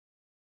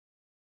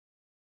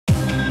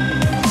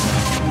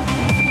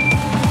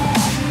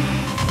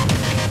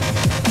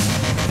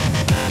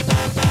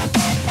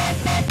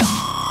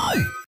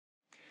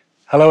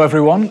Hello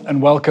everyone,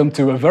 and welcome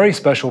to a very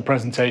special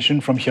presentation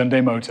from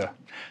Hyundai Motor.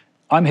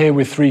 I'm here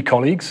with three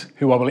colleagues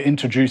who I will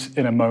introduce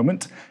in a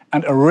moment,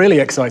 and a really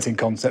exciting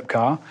concept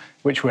car,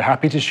 which we're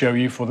happy to show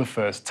you for the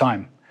first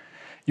time.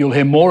 You'll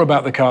hear more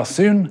about the car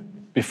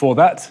soon. Before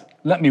that,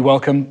 let me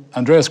welcome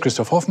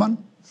Andreas-Christoph Hofmann,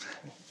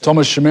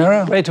 Thomas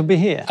Schemera, Great to be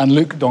here, and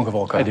Luc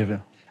Donckerwolke. Hi, David.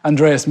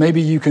 Andreas,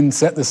 maybe you can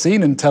set the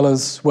scene and tell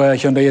us where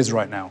Hyundai is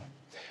right now.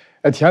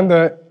 At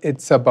Hyundai,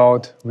 it's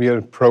about real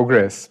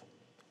progress.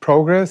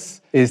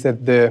 Progress is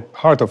at the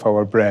heart of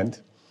our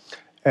brand,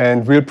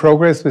 and real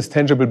progress with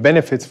tangible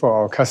benefits for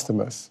our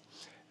customers.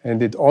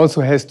 And it also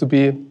has to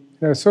be, in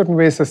a certain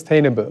way,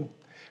 sustainable.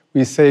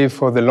 We say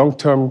for the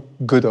long-term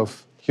good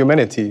of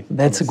humanity.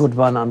 That's a good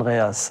one,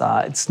 Andreas.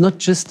 It's not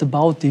just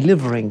about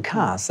delivering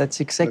cars. That's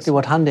exactly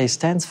what Hyundai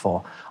stands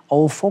for.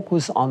 Our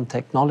focus on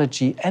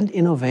technology and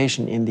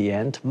innovation in the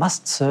end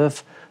must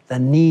serve the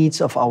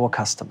needs of our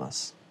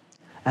customers.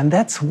 And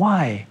that's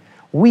why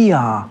we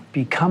are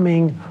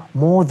becoming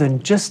more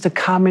than just a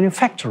car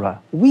manufacturer.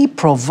 We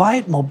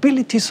provide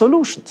mobility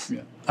solutions.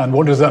 Yeah. And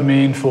what does that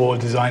mean for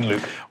design,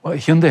 Luc? Well,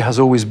 Hyundai has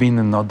always been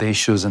an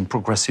audacious and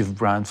progressive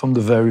brand from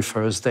the very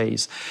first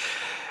days.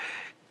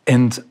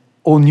 And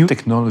all new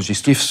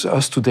technologies gives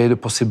us today the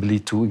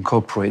possibility to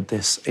incorporate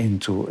this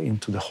into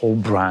the whole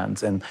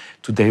brand. And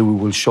today we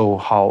will show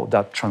how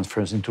that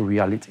transfers into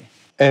reality.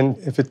 And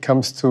if it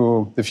comes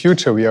to the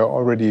future, we are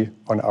already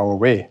on our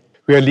way.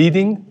 We are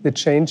leading the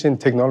change in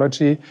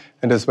technology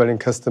and as well in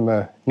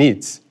customer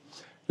needs.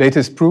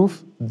 Latest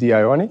proof, the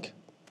Ioniq,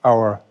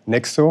 our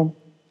Nexo,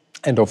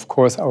 and of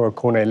course our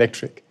Kona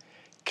Electric.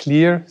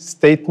 Clear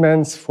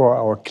statements for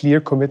our clear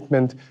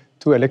commitment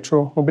to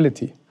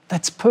electromobility.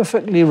 That's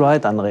perfectly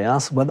right,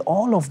 Andreas. With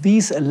all of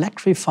these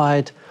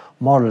electrified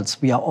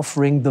models, we are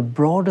offering the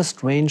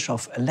broadest range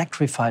of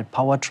electrified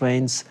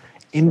powertrains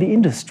in the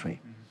industry.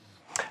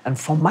 And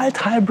from mild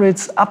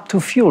hybrids up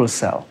to fuel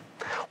cell,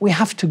 we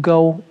have to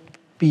go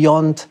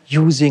beyond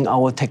using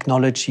our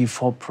technology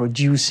for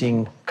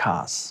producing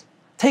cars.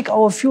 Take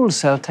our fuel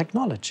cell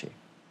technology.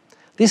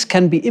 This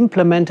can be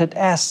implemented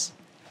as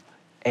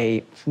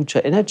a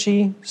future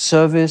energy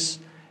service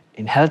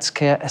in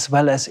healthcare as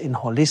well as in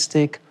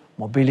holistic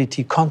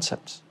mobility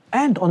concepts.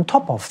 And on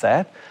top of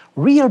that,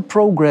 real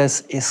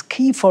progress is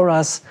key for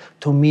us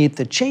to meet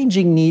the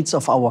changing needs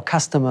of our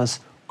customers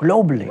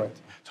globally. Right.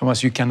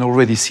 Thomas, you can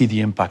already see the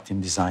impact in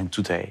design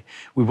today.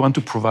 We want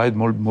to provide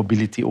more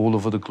mobility all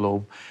over the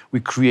globe. We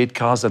create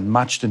cars that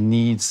match the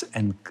needs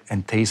and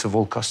tastes of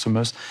all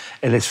customers.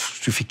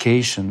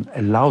 Electrification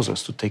allows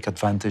us to take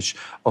advantage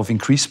of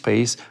increased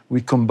space.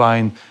 We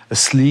combine a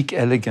sleek,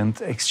 elegant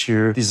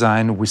exterior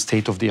design with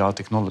state-of-the-art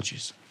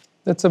technologies.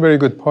 That's a very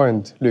good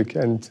point, Luc.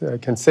 And I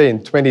can say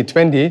in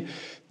 2020,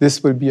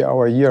 this will be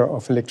our year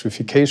of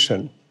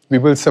electrification. We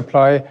will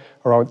supply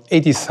around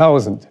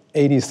 80,000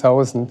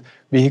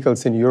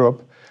 vehicles in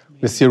Europe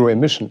with zero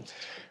emission.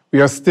 We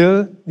are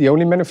still the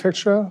only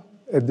manufacturer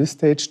at this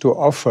stage to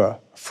offer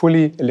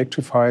fully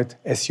electrified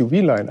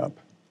SUV lineup.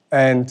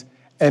 And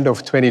end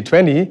of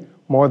 2020,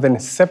 more than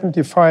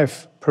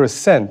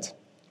 75%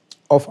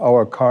 of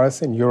our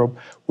cars in Europe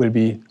will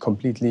be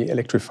completely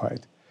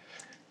electrified.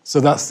 So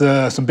that's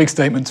some big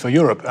statements for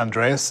Europe,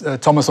 Andreas.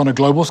 Thomas, on a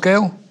global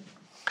scale?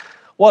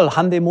 Well,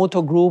 Hyundai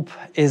Motor Group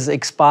is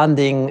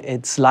expanding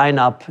its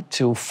lineup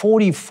to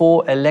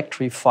 44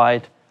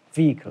 electrified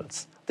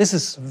vehicles. This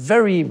is a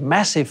very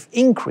massive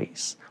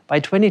increase. By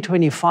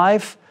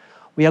 2025,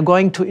 we are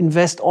going to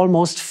invest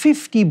almost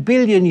 50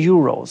 billion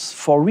euros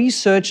for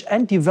research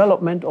and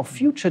development of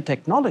future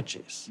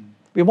technologies.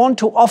 We want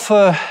to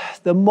offer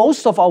the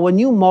most of our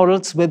new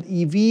models with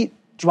EV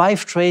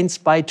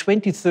drivetrains by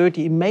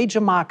 2030 in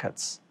major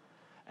markets.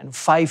 And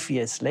 5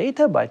 years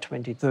later, by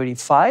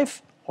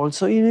 2035,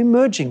 also in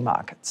emerging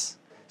markets.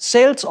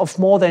 Sales of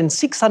more than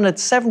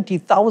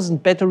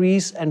 670,000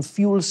 batteries and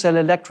fuel cell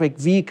electric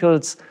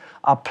vehicles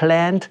are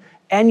planned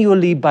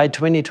annually by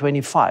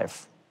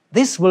 2025.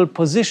 This will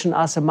position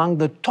us among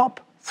the top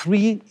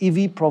 3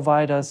 EV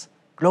providers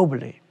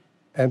globally.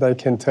 And I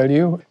can tell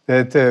you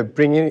that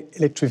bringing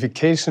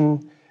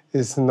electrification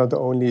is not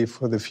only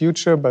for the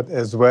future, but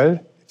as well,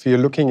 if you're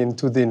looking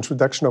into the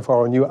introduction of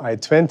our new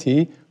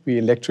i20, we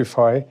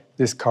electrify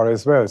this car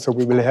as well. So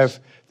we will have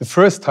the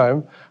first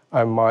time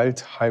a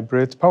mild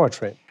hybrid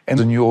powertrain. And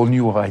the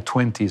all-new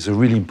i20 is a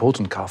really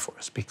important car for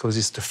us because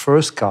it's the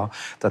first car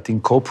that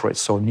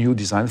incorporates our new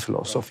design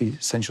philosophy,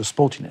 Sensuous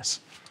Sportiness.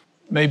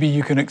 Maybe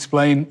you can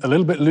explain a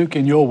little bit, Luc,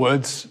 in your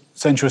words,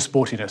 Sensuous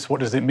Sportiness. What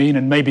does it mean?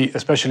 And maybe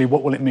especially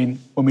what will it mean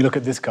when we look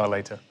at this car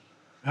later?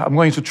 I'm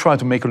going to try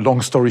to make a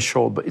long story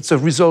short, but it's a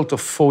result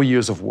of 4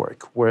 years of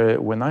work where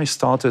when I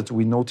started,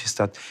 we noticed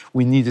that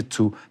we needed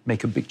to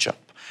make a big jump.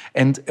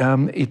 And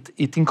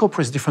it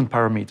incorporates different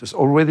parameters.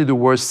 Already the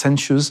word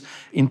sensuous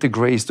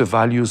integrates the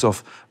values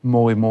of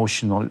more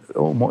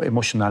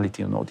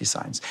emotionality in our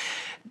designs.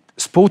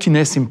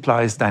 Sportiness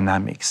implies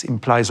dynamics,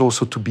 implies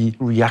also to be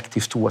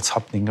reactive to what's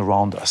happening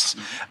around us.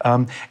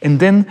 And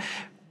then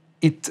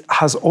it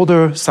has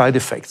other side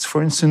effects.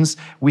 For instance,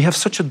 we have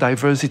such a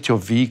diversity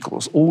of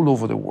vehicles all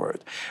over the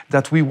world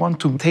that we want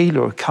to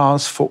tailor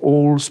cars for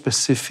all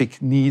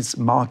specific needs,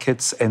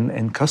 markets,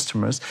 and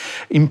customers.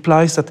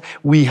 Implies that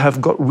we have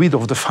got rid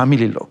of the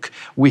family look.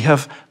 We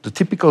have the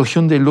typical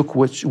Hyundai look,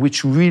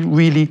 which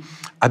really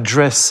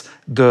address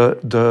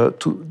the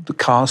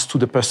cars to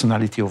the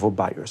personality of our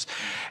buyers.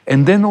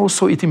 And then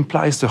also it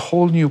implies the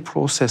whole new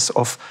process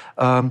of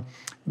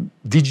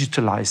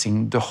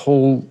digitalizing the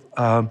whole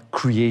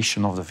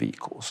creation of the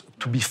vehicles,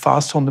 to be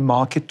fast on the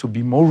market, to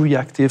be more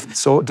reactive.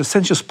 So the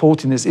Sensuous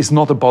Sportiness is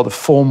not about a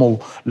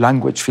formal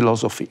language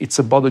philosophy. It's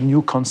about a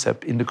new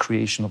concept in the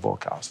creation of our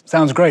cars.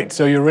 Sounds great.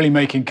 So you're really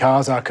making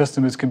cars our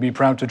customers can be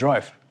proud to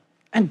drive.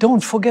 And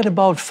don't forget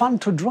about fun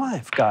to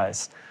drive,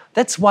 guys.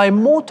 That's why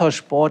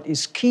motorsport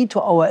is key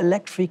to our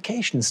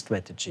electrification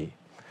strategy.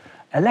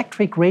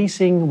 Electric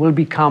racing will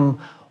become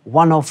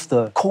one of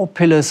the core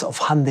pillars of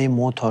Hyundai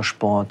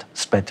Motorsport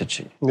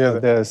strategy. Yeah,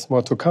 there's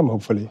more to come,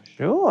 hopefully.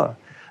 Sure.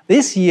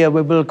 This year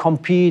we will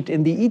compete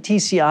in the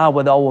ETCR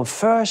with our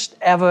first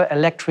ever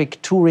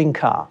electric touring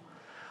car,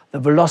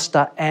 the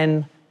Veloster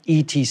N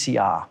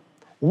ETCR.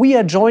 We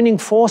are joining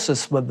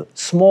forces with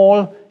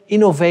small,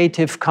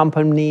 innovative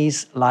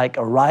companies like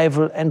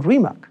Arrival and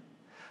Rimac.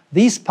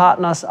 These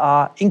partners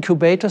are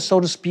incubators, so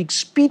to speak,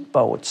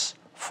 speedboats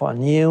for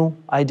new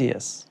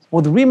ideas.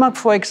 With Rimac,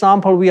 for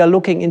example, we are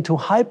looking into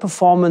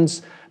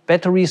high-performance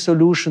battery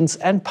solutions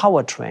and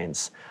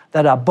powertrains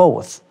that are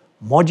both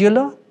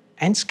modular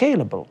and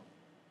scalable.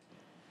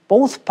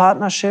 Both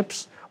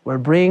partnerships will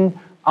bring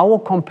our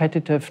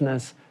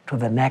competitiveness to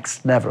the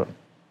next level.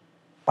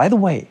 By the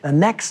way, the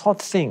next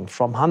hot thing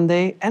from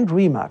Hyundai and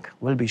Rimac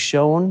will be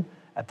shown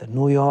at the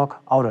New York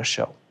Auto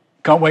Show.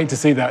 Can't wait to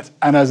see that.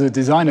 And as a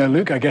designer,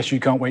 Luc, I guess you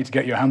can't wait to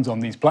get your hands on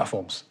these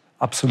platforms.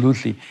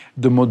 Absolutely.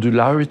 The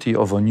modularity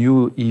of our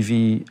new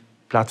EV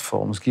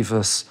platforms give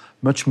us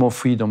much more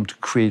freedom to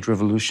create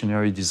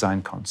revolutionary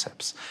design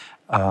concepts.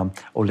 Our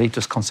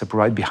latest concept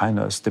right behind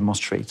us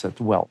demonstrates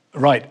that well.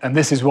 Right, and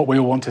this is what we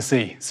all want to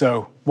see.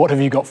 So what have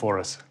you got for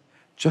us?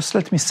 Just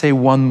let me say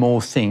one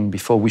more thing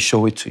before we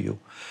show it to you.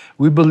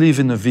 We believe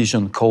in a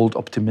vision called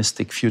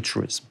optimistic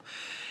futurism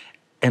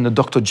and a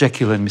Dr.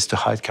 Jekyll and Mr.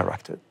 Hyde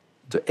character.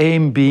 The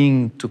aim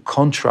being to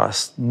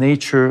contrast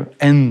nature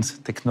and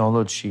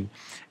technology,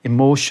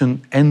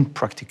 emotion and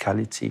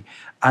practicality,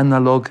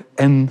 analog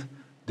and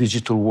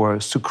digital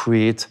worlds to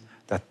create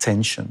that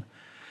tension.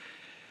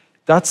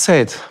 That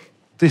said,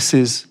 this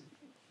is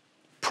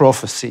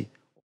prophecy.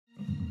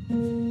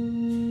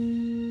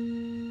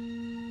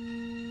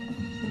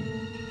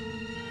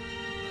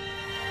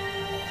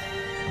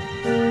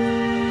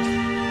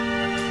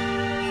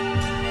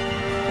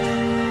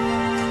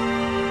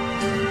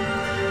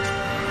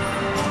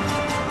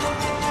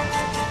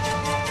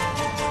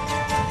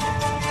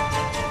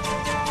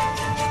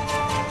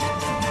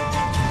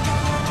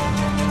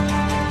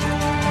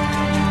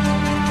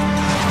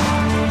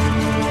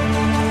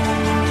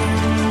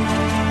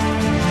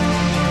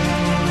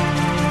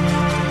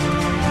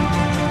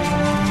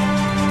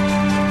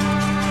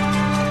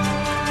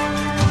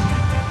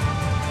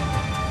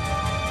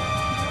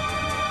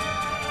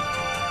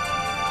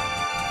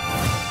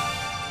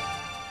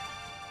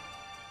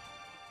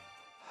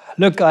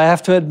 Look, I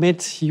have to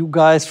admit, you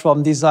guys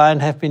from design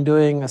have been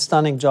doing a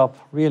stunning job,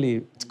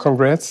 really.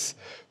 Congrats.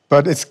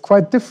 But it's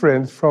quite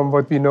different from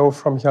what we know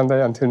from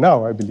Hyundai until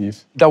now, I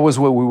believe. That was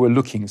where we were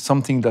looking,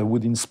 something that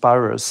would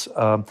inspire us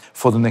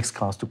for the next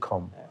cars to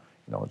come.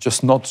 You know,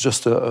 not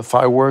just a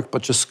firework,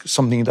 but just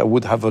something that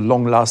would have a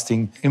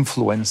long-lasting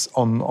influence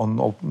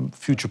on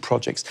future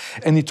projects.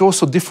 And it's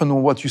also different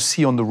from what you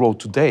see on the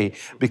road today,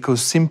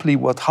 because simply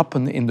what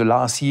happened in the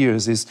last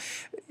years is,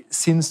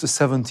 since the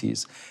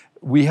 70s,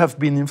 we have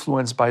been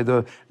influenced by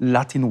the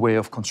Latin way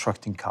of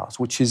constructing cars,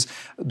 which is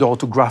the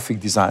orthographic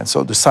design.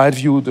 So the side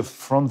view, the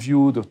front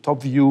view, the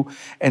top view.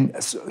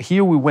 And so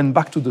here we went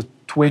back to the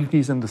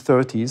 20s and the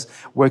 30s,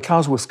 where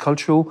cars were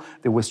sculptural,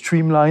 they were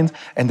streamlined,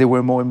 and they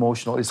were more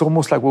emotional. It's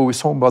almost like what we were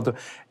talking about,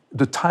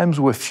 the times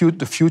where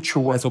the future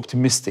was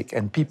optimistic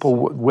and people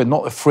were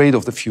not afraid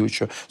of the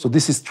future. So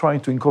this is trying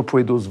to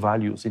incorporate those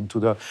values into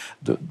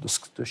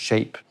the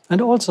shape.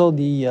 And also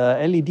the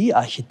LED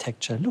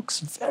architecture looks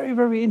very,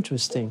 very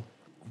interesting.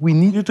 We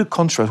needed a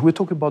contrast. We're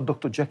talking about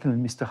Dr. Jekyll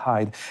and Mr.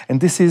 Hyde.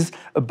 And this is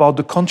about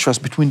the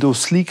contrast between those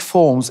sleek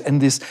forms and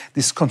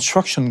this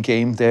construction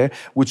game there,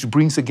 which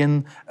brings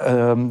again,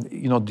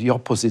 the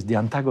opposite, the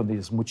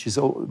antagonism, which is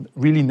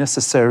really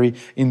necessary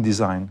in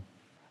design.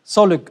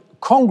 So look,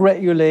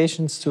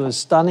 congratulations to a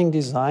stunning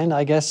design.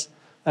 I guess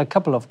a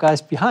couple of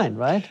guys behind,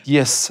 right?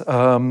 Yes,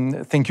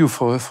 thank you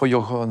for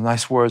your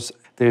nice words.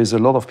 There's a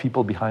lot of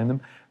people behind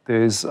them.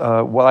 There's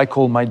what I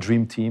call my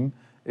dream team.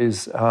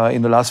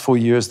 In the last 4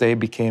 years, they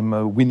became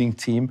a winning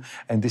team,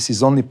 and this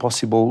is only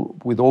possible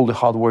with all the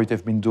hard work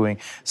they've been doing.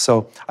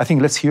 So I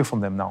think let's hear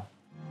from them now.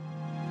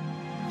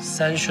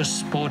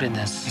 Sensuous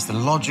Sportiness is the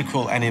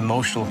logical and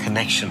emotional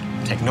connection,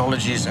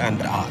 technologies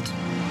and art.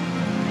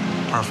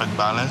 Perfect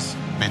balance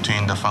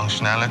between the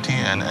functionality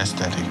and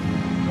aesthetic.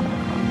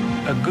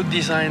 A good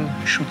design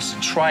should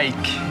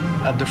strike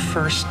at the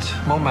first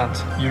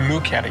moment you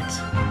look at it.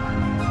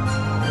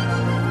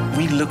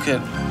 We look at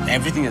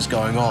everything that's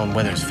going on,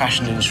 whether it's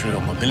fashion industry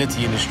or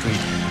mobility industry.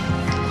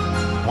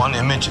 One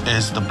image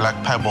is the black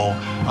pebble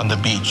on the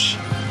beach.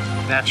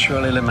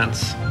 Natural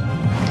elements.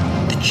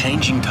 The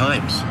changing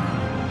times.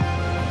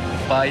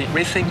 By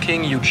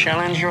rethinking, you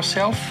challenge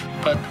yourself.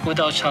 But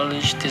without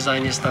challenge,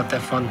 design is not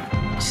that fun.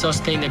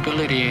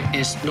 Sustainability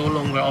is no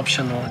longer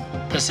optional.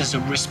 This is a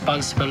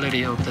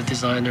responsibility of the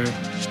designer.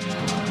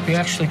 We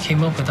actually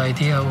came up with the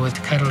idea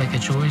with kind of like a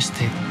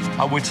joystick.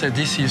 I would say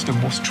this is the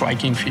most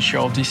striking feature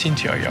of this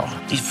interior.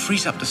 It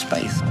frees up the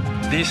space.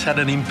 This had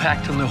an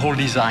impact on the whole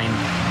design.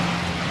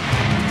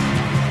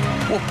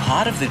 Well,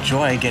 part of the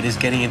joy I get is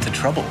getting into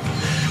trouble.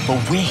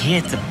 But we're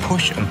here to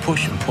push and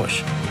push and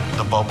push.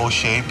 The bubble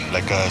shape,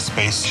 like a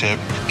spaceship,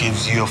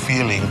 gives you a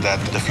feeling that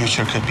the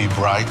future could be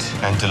bright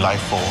and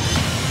delightful.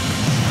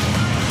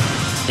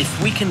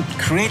 If we can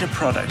create a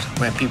product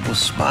where people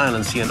smile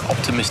and see an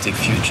optimistic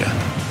future,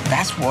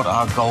 that's what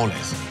our goal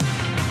is.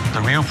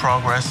 The real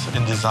progress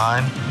in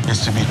design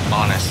is to be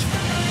honest.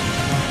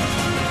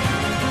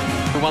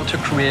 We want to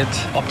create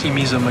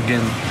optimism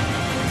again.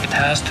 It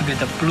has to be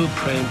the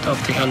blueprint of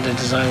the Hyundai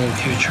design in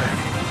future.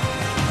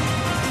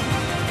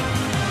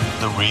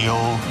 The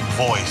real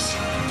voice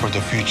for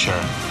the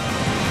future.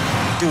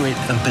 Do it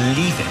and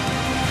believe it.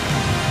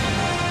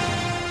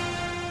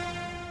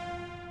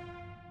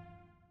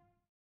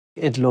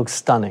 It looks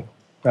stunning.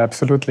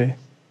 Absolutely.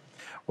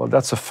 Well,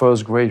 that's a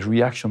first great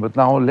reaction, but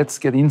now let's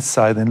get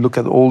inside and look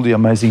at all the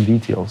amazing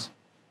details.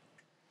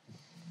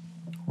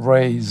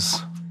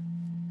 Raise.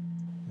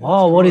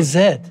 Wow, what is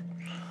that?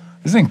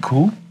 Isn't it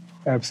cool?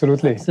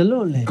 Absolutely.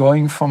 Absolutely.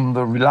 Going from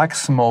the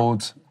relaxed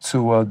mode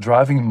to a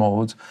driving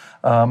mode,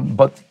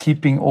 but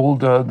keeping all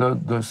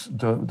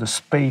the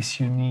space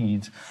you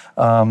need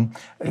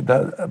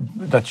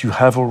that you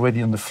have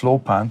already on the floor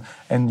plan,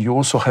 and you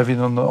also have it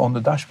on the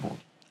dashboard.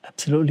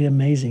 Absolutely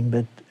amazing.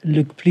 But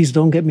look, please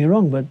don't get me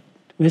wrong, but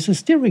where's the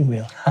steering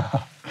wheel?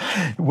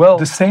 Well,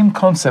 the same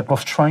concept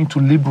of trying to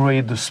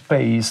liberate the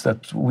space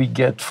that we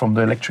get from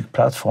the electric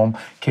platform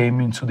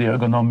came into the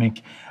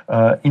ergonomic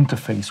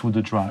interface with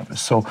the driver.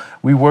 So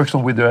we worked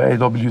with the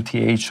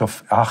AWTH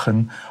of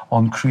Aachen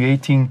on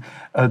creating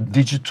a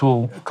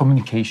digital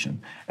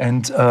communication.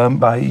 And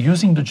by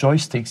using the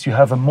joysticks, you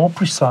have a more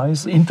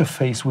precise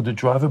interface with the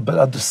driver, but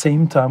at the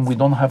same time, we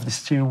don't have the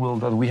steering wheel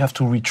that we have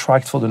to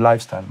retract for the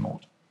lifestyle mode.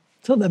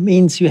 So that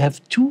means you have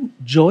two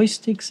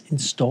joysticks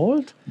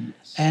installed,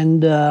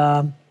 and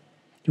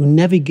you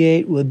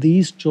navigate with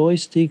these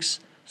joysticks,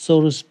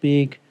 so to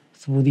speak,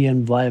 through the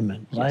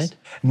environment, right?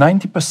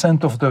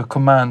 90% of the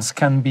commands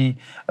can be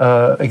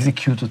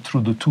executed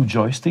through the two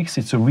joysticks.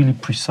 It's a really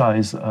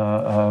precise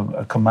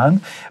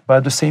command. But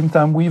at the same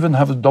time, we even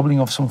have a doubling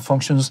of some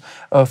functions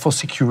for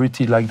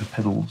security, like the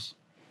pedals.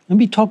 And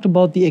we talked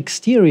about the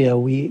exterior.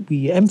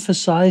 We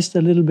emphasized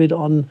a little bit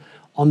on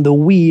the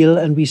wheel,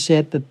 and we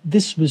said that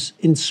this was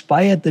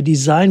inspired, the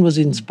design was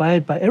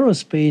inspired by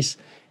aerospace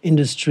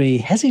industry.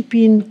 Has it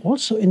been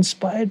also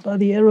inspired by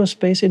the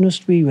aerospace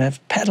industry? You have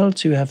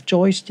pedals, you have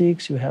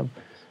joysticks, you have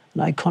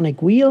an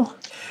iconic wheel.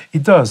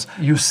 It does.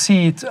 You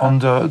see it on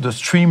the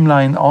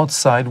streamline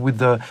outside with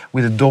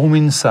the dome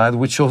inside,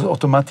 which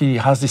automatically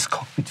has this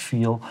cockpit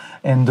feel.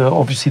 And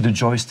obviously the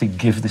joystick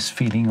gives this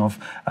feeling of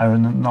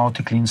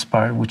aeronautically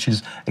inspired, which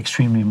is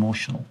extremely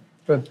emotional.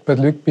 But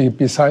Luc,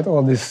 beside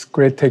all this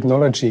great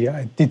technology,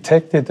 I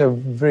detected a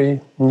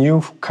very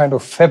new kind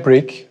of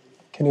fabric.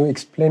 Can you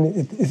explain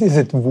it? Is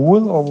it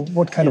wool, or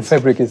what kind of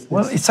fabric is this?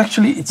 Well, it's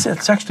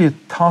actually a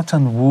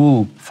tartan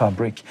wool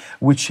fabric,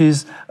 which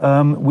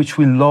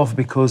we love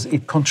because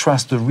it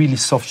contrasts the really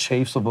soft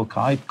shapes of the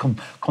car. It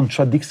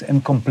contradicts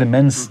and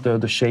complements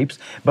the shapes,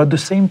 but at the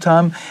same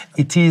time,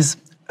 it is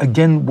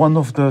again one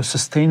of the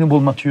sustainable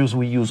materials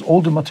we use.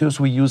 All the materials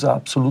we use are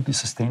absolutely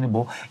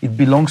sustainable. It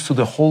belongs to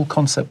the whole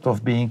concept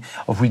of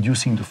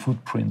reducing the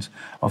footprint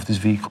of this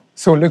vehicle.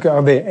 So, look,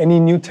 are there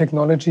any new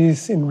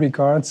technologies in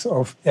regards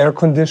of air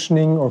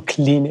conditioning or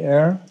clean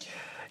air?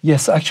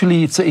 Yes,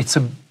 actually, it's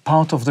a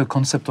part of the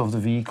concept of the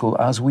vehicle,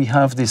 as we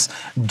have this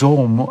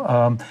dome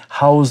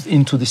housed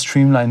into the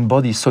streamlined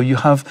body. So you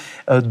have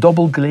a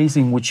double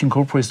glazing, which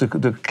incorporates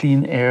the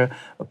clean air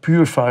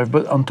purifier,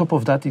 but on top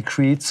of that, it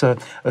creates a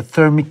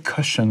thermic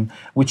cushion,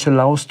 which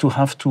allows to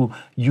have to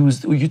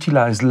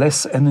utilize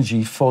less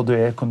energy for the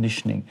air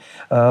conditioning.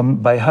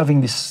 By having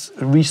this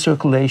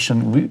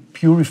recirculation,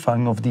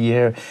 purifying of the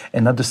air,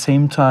 and at the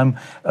same time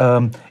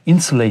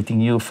insulating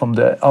you from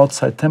the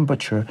outside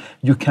temperature,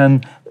 you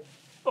can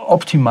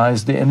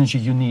optimize the energy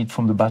you need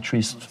from the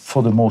batteries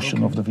for the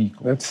motion of the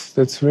vehicle.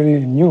 That's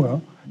really new, huh?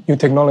 New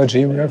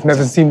technology we have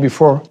never seen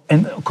before.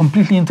 And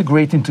completely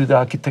integrate into the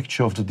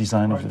architecture of the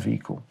design of the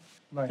vehicle.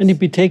 Nice. And it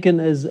be taken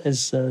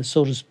as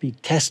so to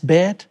speak, test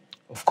bed?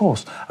 Of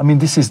course. I mean,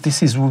 this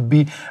would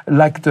be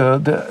like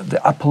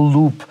the Apple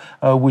loop,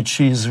 which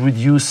is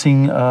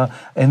reducing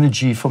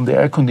energy from the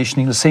air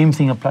conditioning. The same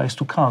thing applies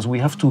to cars. We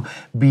have to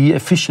be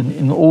efficient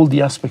in all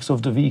the aspects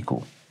of the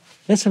vehicle.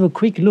 Let's have a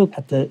quick look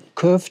at the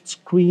curved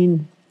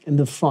screen in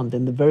the front,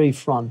 in the very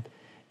front.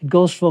 It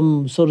goes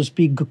from, so to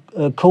speak,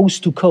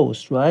 coast to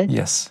coast, right?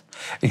 Yes,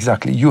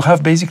 exactly. You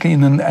have basically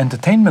in an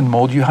entertainment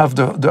mode, you have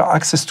the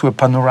access to a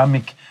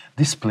panoramic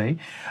display,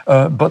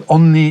 but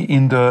only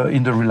in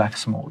the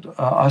relaxed mode.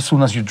 As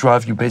soon as you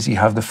drive, you basically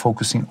have the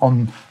focusing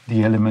on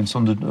the elements,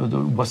 on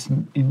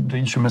the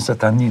instruments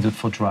that are needed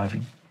for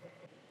driving.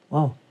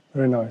 Wow.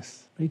 Very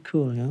nice. Very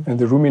cool, yeah. And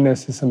the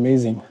roominess is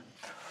amazing.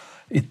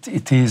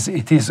 It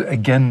is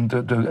again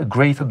the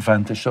great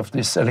advantage of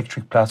this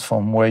electric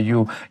platform, where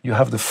you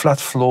have the flat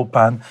floor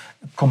pan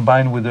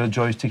combined with the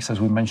joysticks, as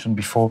we mentioned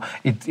before.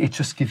 It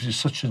just gives you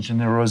such a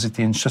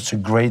generosity and such a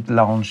great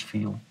lounge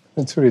feel.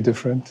 It's very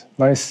different.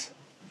 Nice.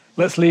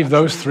 Let's leave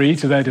those three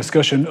to their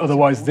discussion,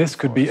 otherwise this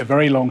could be a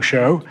very long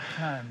show.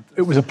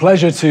 It was a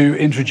pleasure to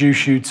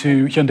introduce you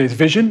to Hyundai's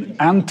vision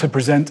and to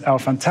present our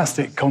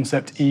fantastic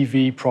concept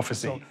EV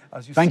prophecy.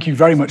 Thank you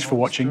very much for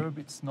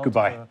watching.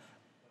 Goodbye.